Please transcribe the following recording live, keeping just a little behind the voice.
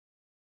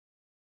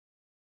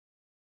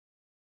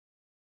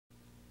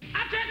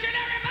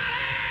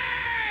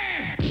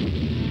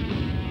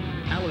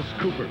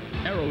Cooper,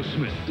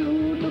 Aerosmith.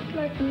 Dude looks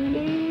like a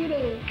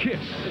needle.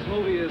 KISS. This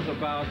movie is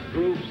about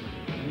groups,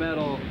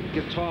 metal,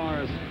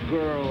 guitars,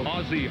 girls.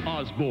 Ozzy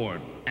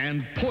Osbourne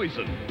and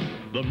Poison,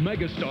 the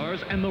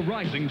megastars and the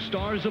rising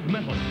stars of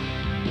metal.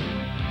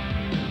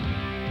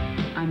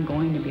 I'm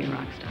going to be a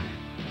rock star.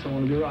 I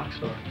want to be a rock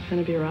star. I'm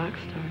going to be a rock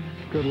star.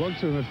 Good luck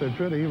to them if they're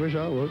pretty. Wish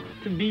I would.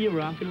 To be a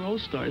rock and roll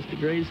star is the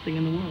greatest thing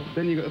in the world.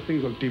 Then you've got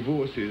things like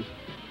divorces,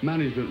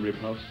 management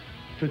rip-offs,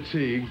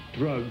 fatigue,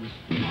 drugs.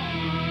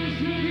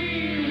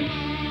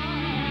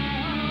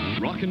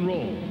 Rock and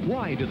roll.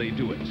 Why do they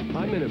do it?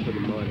 I'm in it for the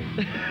money.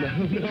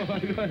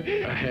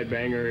 A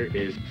headbanger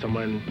is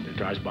someone that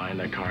drives by in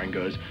their car and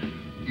goes,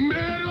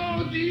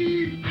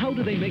 Melody! How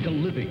do they make a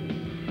living?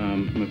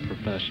 I'm a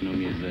professional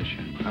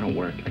musician. I don't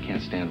work. I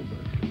can't stand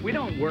work. We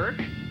don't work.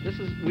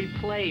 We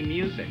play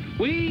music.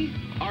 We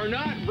are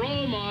not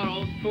role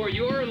models for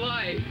your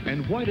life.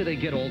 And why do they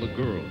get all the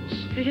girls?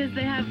 Because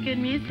they have good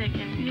music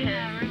and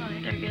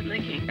really, they're good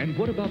looking. And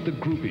what about the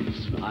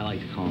groupies? I like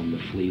to call them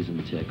the fleas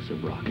and ticks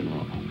of rock and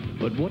roll.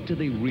 But what do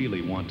they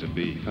really want to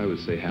be? I would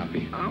say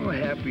happy. I'm a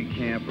happy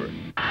camper.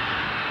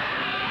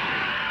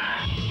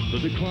 The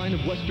Decline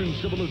of Western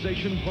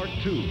Civilization Part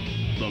 2,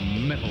 The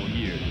Metal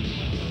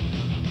Years.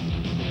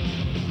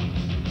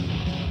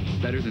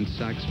 Better than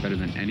sex, better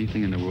than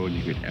anything in the world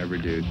you could ever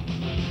do.